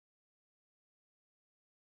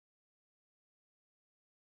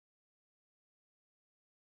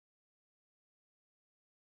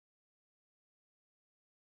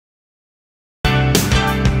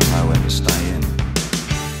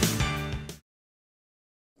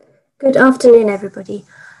Good afternoon, everybody.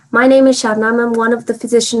 My name is Shabnam. I'm one of the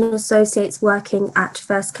physician associates working at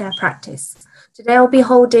First Care Practice. Today I'll be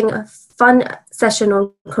holding a fun session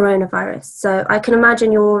on coronavirus. So I can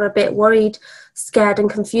imagine you're all a bit worried, scared and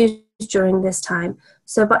confused during this time.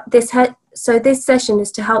 So this session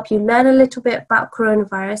is to help you learn a little bit about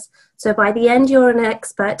coronavirus. So by the end, you're an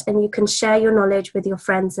expert and you can share your knowledge with your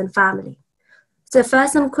friends and family. So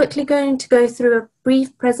first, I'm quickly going to go through a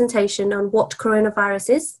brief presentation on what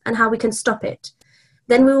coronavirus is and how we can stop it.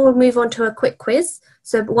 Then we will move on to a quick quiz.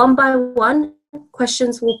 So one by one,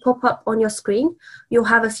 questions will pop up on your screen. You'll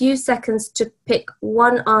have a few seconds to pick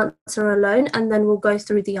one answer alone, and then we'll go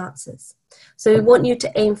through the answers. So we want you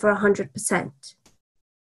to aim for 100%.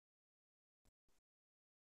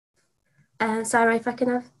 Sarah, if I can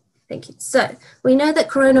have, thank you. So we know that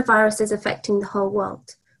coronavirus is affecting the whole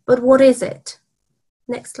world, but what is it?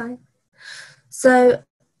 Next slide. So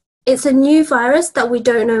it's a new virus that we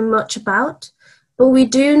don't know much about, but we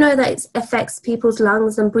do know that it affects people's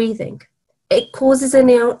lungs and breathing. It causes an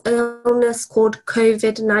illness called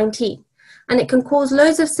COVID-19, and it can cause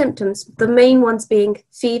loads of symptoms, the main ones being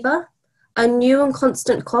fever, a new and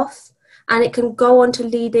constant cough, and it can go on to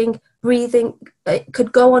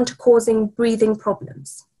causing breathing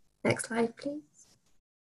problems. Next slide, please.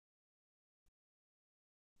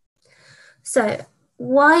 So,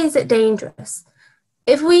 why is it dangerous?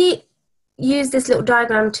 If we use this little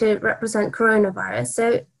diagram to represent coronavirus,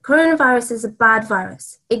 so coronavirus is a bad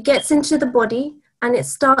virus. It gets into the body and it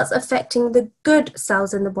starts affecting the good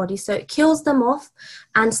cells in the body. So it kills them off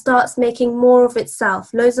and starts making more of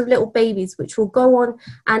itself, loads of little babies, which will go on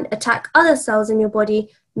and attack other cells in your body,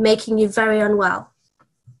 making you very unwell.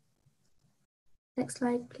 Next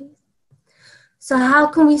slide, please. So how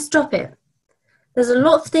can we stop it? There's a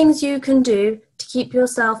lot of things you can do to keep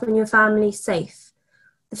yourself and your family safe.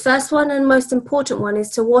 The first one and most important one is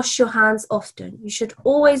to wash your hands often. You should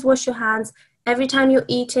always wash your hands every time you're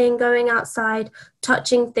eating, going outside,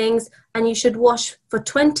 touching things, and you should wash for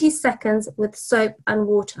 20 seconds with soap and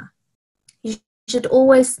water. You should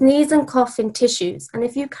always sneeze and cough in tissues, and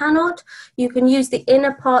if you cannot, you can use the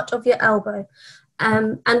inner part of your elbow.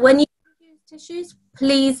 And when you use tissues,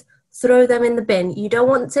 please throw them in the bin. You don't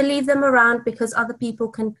want to leave them around because other people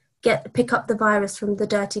can pick up the virus from the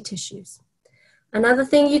dirty tissues. Another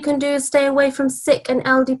thing you can do is stay away from sick and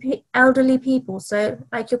elderly people. So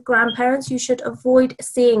like your grandparents, you should avoid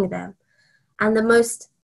seeing them. And the most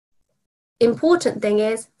important thing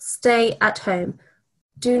is stay at home.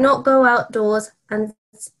 Do not go outdoors, and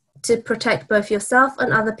to protect both yourself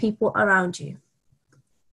and other people around you.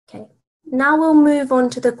 Okay, now we'll move on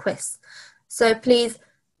to the quiz. So please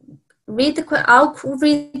I'll read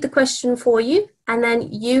the question for you, and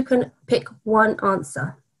then you can pick one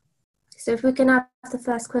answer. So if we can have the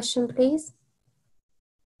first question, please.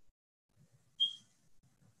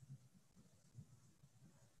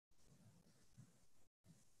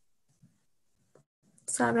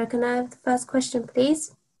 Sarah, can I have the first question,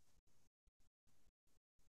 please?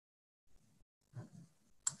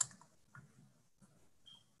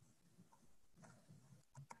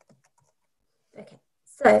 Okay.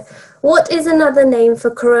 So, what is another name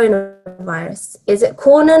for coronavirus? Is it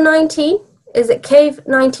Corona-19? Is it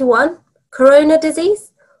Cave-91? Corona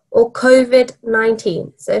disease? Or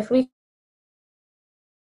COVID-19? So if we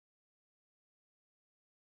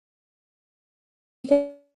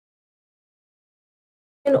can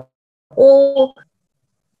all...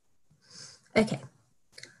 Okay.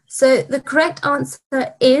 So the correct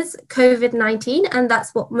answer is COVID-19, and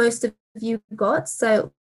that's what most of you got.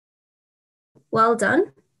 So well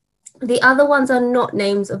done. The other ones are not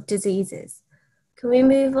names of diseases. Can we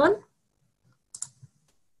move on?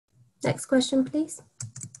 Next question, please.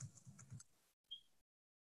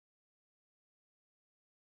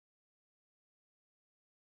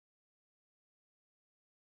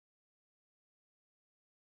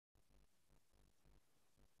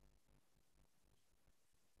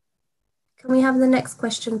 Can we have the next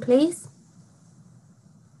question, please?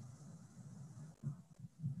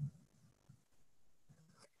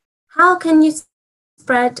 How can you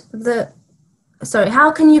prevent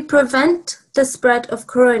the spread of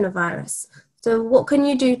coronavirus? So what can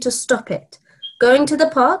you do to stop it? Going to the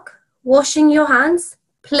park, washing your hands,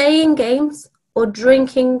 playing games, or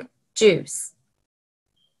drinking juice?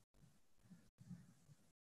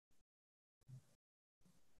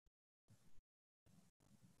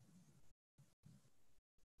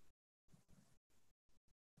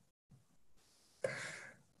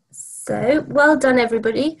 So well done,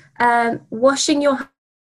 everybody. Washing your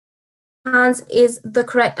hands is the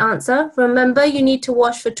correct answer. Remember, you need to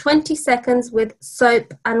wash for 20 seconds with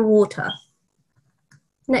soap and water.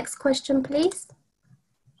 Next question, please.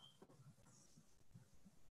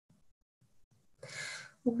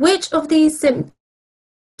 Which of these symptoms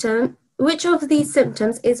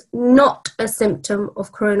is not a symptom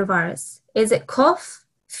of coronavirus? Is it cough,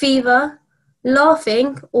 fever,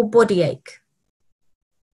 laughing, or body ache?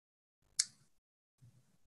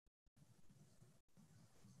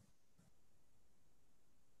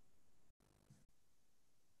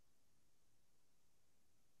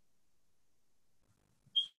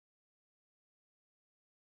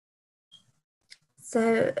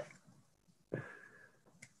 So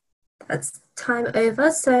that's time over.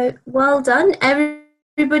 So well done.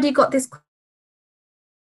 Everybody got this question.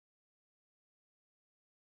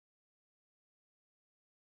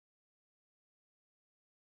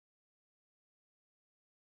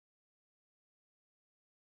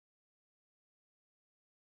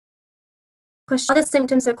 Other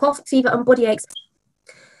symptoms are cough, fever, and body aches.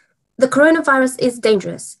 The coronavirus is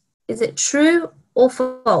dangerous. Is it true or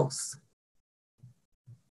false?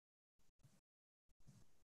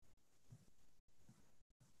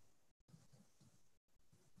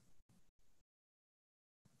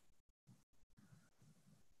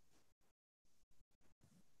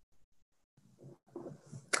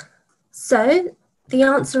 So the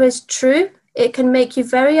answer is true. It can make you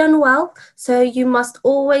very unwell, so you must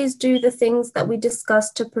always do the things that we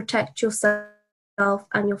discussed to protect yourself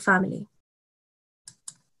and your family.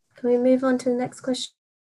 Can we move on to the next question,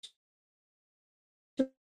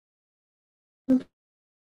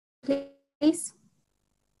 please?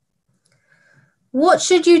 What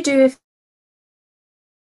should you do if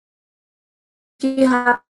you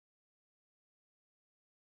have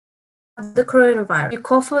the coronavirus? You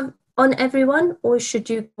cough on everyone, or should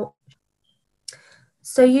you?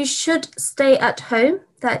 So you should stay at home.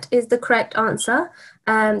 That is the correct answer.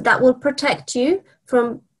 That will protect you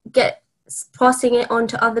from passing it on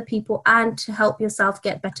to other people and to help yourself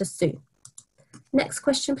get better soon. Next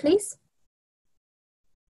question, please.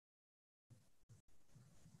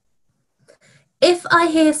 If I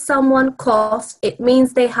hear someone cough, it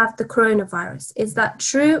means they have the coronavirus. Is that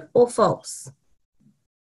true or false?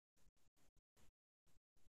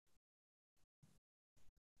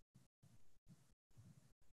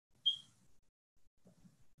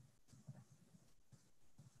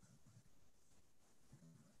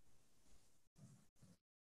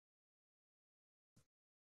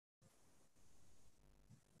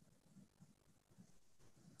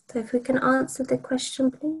 So if we can answer the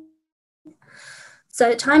question, please.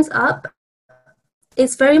 So time's up.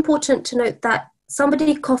 It's very important to note that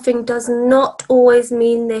somebody coughing does not always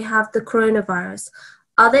mean they have the coronavirus.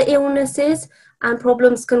 Other illnesses and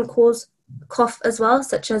problems can cause cough as well,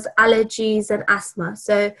 such as allergies and asthma.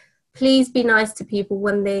 So please be nice to people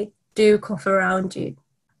when they do cough around you.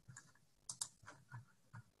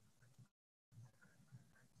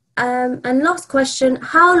 And last question,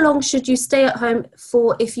 how long should you stay at home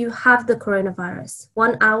for if you have the coronavirus?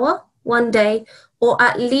 1 hour, 1 day, or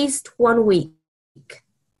at least 1 week?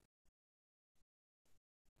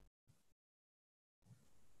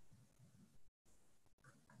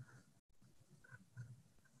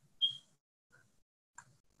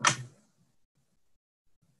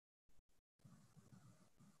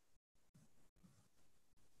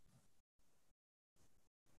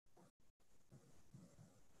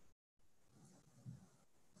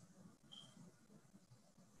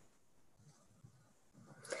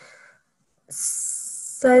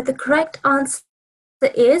 So the correct answer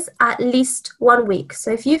is at least 1 week.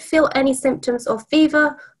 So if you feel any symptoms of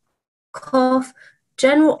fever, cough,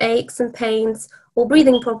 general aches and pains, or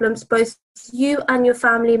breathing problems, both you and your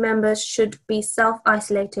family members should be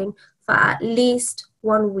self-isolating for at least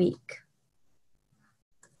 1 week.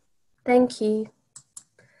 Thank you.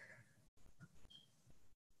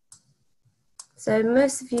 So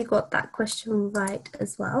most of you got that question right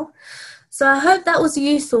as well. So I hope that was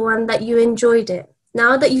useful and that you enjoyed it.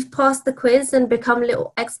 Now that you've passed the quiz and become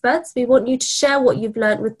little experts, we want you to share what you've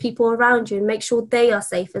learned with people around you and make sure they are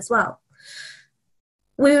safe as well.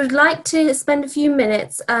 We would like to spend a few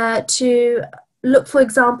minutes to look for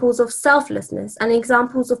examples of selflessness and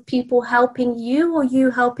examples of people helping you or you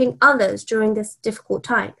helping others during this difficult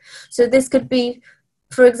time. So this could be,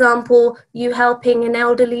 for example, you helping an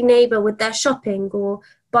elderly neighbor with their shopping or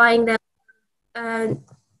buying them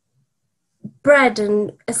bread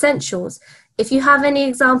and essentials. If you have any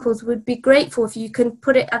examples, we'd be grateful if you can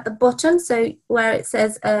put it at the bottom, so where it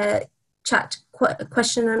says chat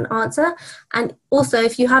question and answer. And also,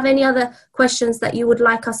 if you have any other questions that you would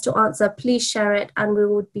like us to answer, please share it and we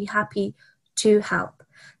would be happy to help.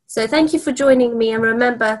 So thank you for joining me, and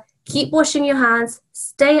remember, keep washing your hands,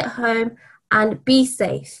 stay at home, and be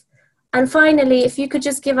safe. And finally, if you could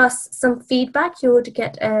just give us some feedback, you would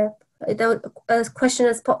get a question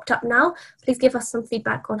has popped up now. Please give us some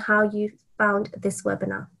feedback on how you found this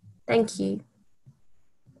webinar. Thank you.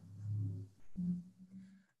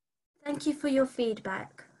 Thank you for your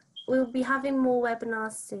feedback. We'll be having more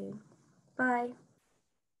webinars soon. Bye.